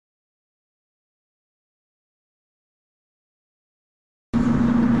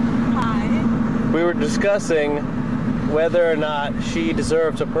were discussing whether or not she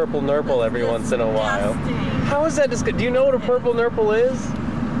deserves a purple Nurple every once in a while. How is that disgusting? Do you know what a purple Nurple is? It's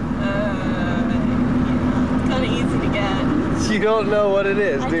kind of easy to get. You don't know what it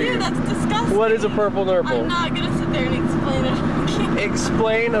is, do you? That's disgusting. What is a purple Nurple? I'm not going to sit there and explain it.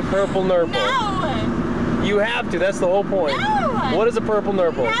 Explain a purple Nurple. No! You have to, that's the whole point. No! What is a purple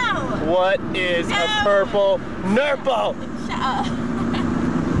Nurple? No! What is a purple Nurple? Shut up.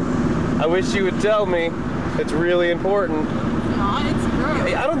 I wish you would tell me. It's really important. No, it's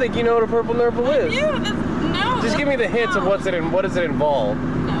gross. I don't think you know what a purple Nurple is. No. Just give me the hints of what does it involve.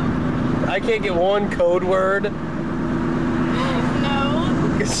 No. I can't get one code word. No.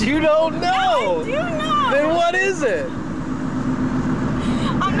 Because you don't know. No, I do know. Then what is it?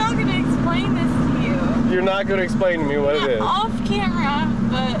 I'm not going to explain this to you. You're not going to explain to me what it is. Off camera,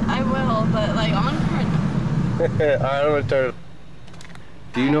 but I will. But like on camera. Alright, I'm going to turn.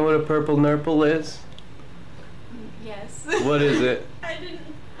 Do you know what a purple Nurple is? Yes. What is it? I didn't.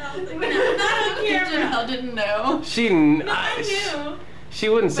 Not on camera. Janelle didn't know. She knew. She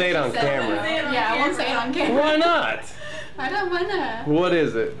wouldn't say it on camera. Yeah, I won't say it on camera. Why not? I don't wanna. What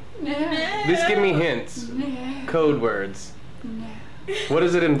is it? No. Just give me hints. No. Code words. No. What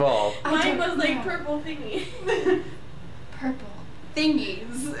does it involve? Mine was like purple thingy. Purple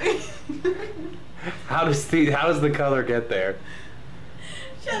thingies. How does the color get there?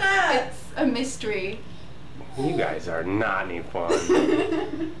 Shut up. It's a mystery. You guys are not any fun.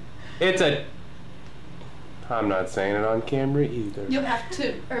 It's a... I'm not saying it on camera either. You'll have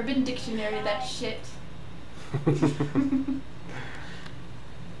to Urban Dictionary that shit.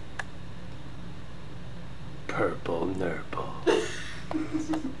 Purple Nurple.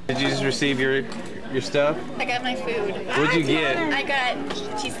 Did you just receive your stuff? I got my food. What'd you get? I got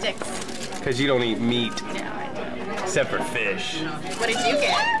cheese sticks. Because you don't eat meat. No, I don't. Except for fish. What did you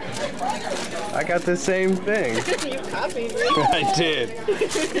get? I got the same thing. You copied me. I did.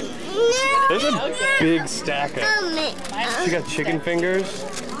 There's a big stack of... You got chicken fingers?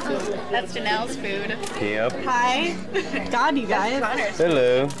 That's Janelle's food. Yep. Hi. God, you guys.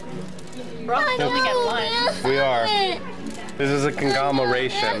 Hello. We're all filming at lunch. We are. This is a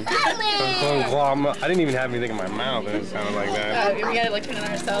conglomeration. I didn't even have anything in my mouth and it sounded like that. We gotta look at it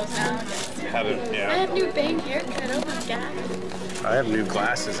ourselves now. I have new bang haircut, oh my god. I have new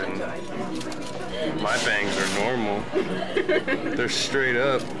glasses and my bangs are normal. They're straight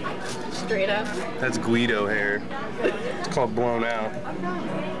up. Straight up? That's Guido hair. It's called blown out.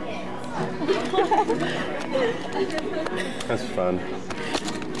 That's fun.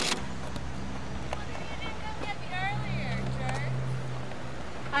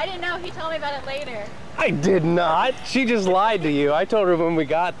 I didn't know. He told me about it later. I did not. She just lied to you. I told her when we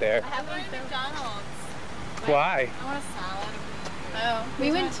got there. I have one at McDonald's. Why? I want a salad. Oh.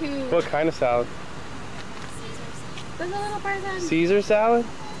 We went to... What kind of salad? Caesar's. There's a little person. Caesar salad?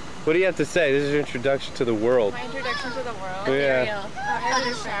 What do you have to say? This is your introduction to the world. My introduction to the world? Yeah. I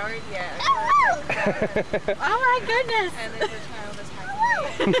haven't showered yet. Oh my goodness. And there's a child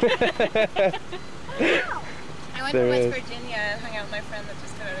attacking me. I went to West Virginia and hung out with my friend that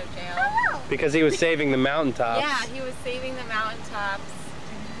just got out of jail. Because he was saving the mountaintops. Yeah, he was saving the mountaintops.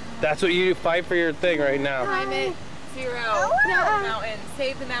 That's what you fight for your thing right now. Climate zero mountain.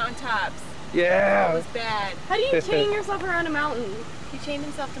 Save the mountaintops. Yeah. That was bad. How do you chain yourself around a mountain? He chained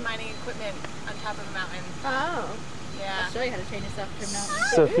himself to mining equipment on top of a mountain. Oh. Yeah. I'll show you how to chain yourself to a mountain.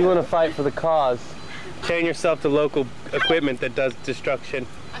 So if you want to fight for the cause, chain yourself to local equipment that does destruction.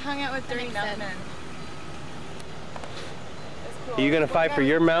 I hung out with dirty mountain. Cool. Are you going to fight for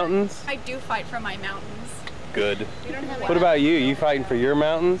your mountains? I do fight for my mountains. Good. We don't have what about you? You fighting for your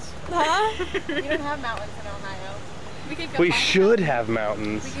mountains? Huh? We don't have mountains in Ohio. We should have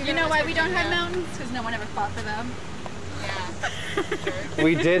mountains. You know why we don't have mountains? Because no one ever fought for them. Yeah.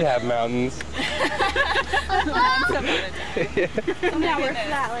 We did have mountains. Now we're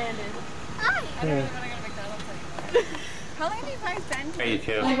flat landed. I don't even want to go to McDonald's anymore. How long have you guys been here? Hey, you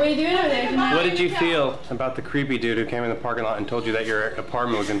too. Like, what are you doing over there? What did you feel about the creepy dude who came in the parking lot and told you that your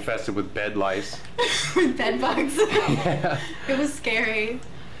apartment was infested with bed lice? Bed bugs? Yeah. It was scary.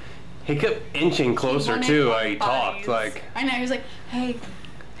 He kept inching closer too while he talked. Like, I know, he was like, hey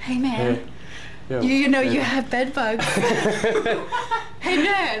man, you know you have bed bugs. Hey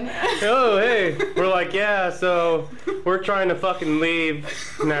man. Oh hey, we're like, yeah, so we're trying to fucking leave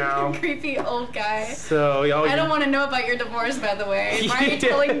now. Creepy old guy. So I don't want to know about your divorce, by the way. Why are you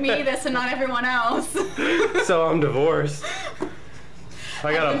telling me this and not everyone else? So I'm divorced.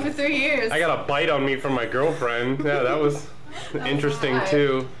 I've been for 3 years. I got a bite on me from my girlfriend. Yeah, that was interesting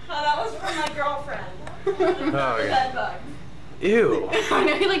too. Oh, that was from my girlfriend. Oh, yeah. Bed bugs. Ew. I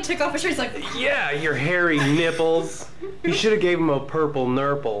know, he like took off his shirt. He's like, Yeah, your hairy nipples. You should have gave him a purple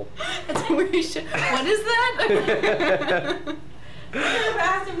Nurple. that's where he should. What is that? I should have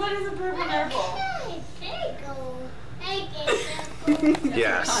asked him, what is a purple nurple?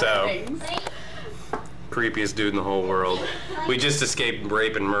 Yeah, so creepiest dude in the whole world. We just escaped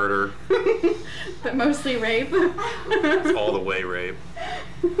rape and murder. But mostly rape. All the way rape.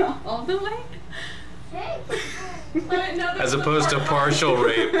 All the way? As opposed to partial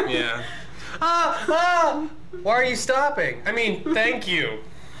rape, yeah. Why are you stopping? I mean, thank you.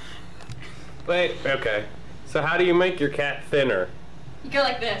 Wait, okay. So how do you make your cat thinner? You go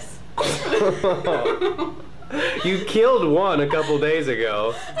like this. You killed one a couple days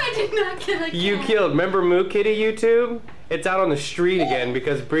ago. I did not kill a cat. You killed, remember Moo Kitty YouTube? It's out on the street again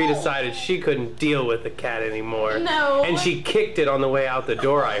because Bree decided she couldn't deal with the cat anymore. No. And she kicked it on the way out the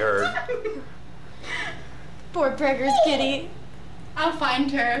door, I heard. Poor Preggers kitty. I'll find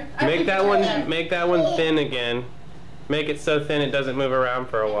her. Make that one thin again. Make it so thin it doesn't move around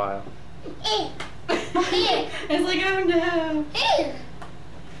for a while. It's like, oh no.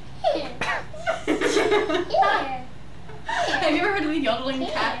 Have you ever heard of the yodeling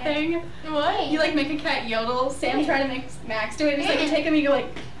cat thing? What? You like make a cat yodel. Sam tried to make Max do it. It's like you take him, you go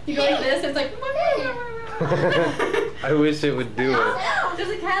like this. It's like. I wish it would do it. There's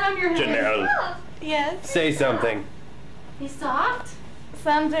a cat on your head. Jenelle, Yes. say something. He's soft.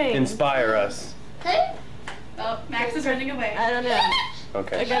 Something. Inspire us. Oh, Max is running away. I don't know.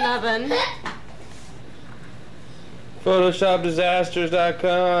 Okay. I got nothing.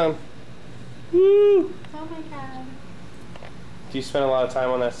 PhotoshopDisasters.com. Woo! Oh my god. Do you spend a lot of time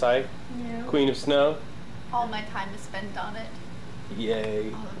on that site? No. Queen of Snow? All my time is spent on it. Yay. All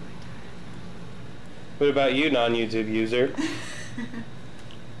of my time. What about you, non-YouTube user?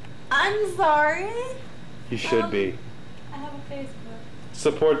 I'm sorry. You should be. I have a Facebook.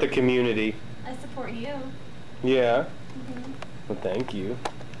 Support the community. I support you. Yeah? Well, thank you.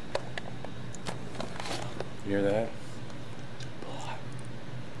 You hear that?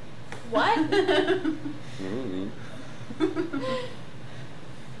 What?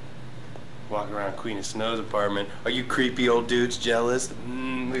 Walking around Queen of Snow's apartment. Are you creepy old dudes jealous? Look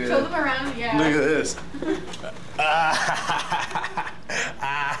at Show that. them around, yeah. Look at this.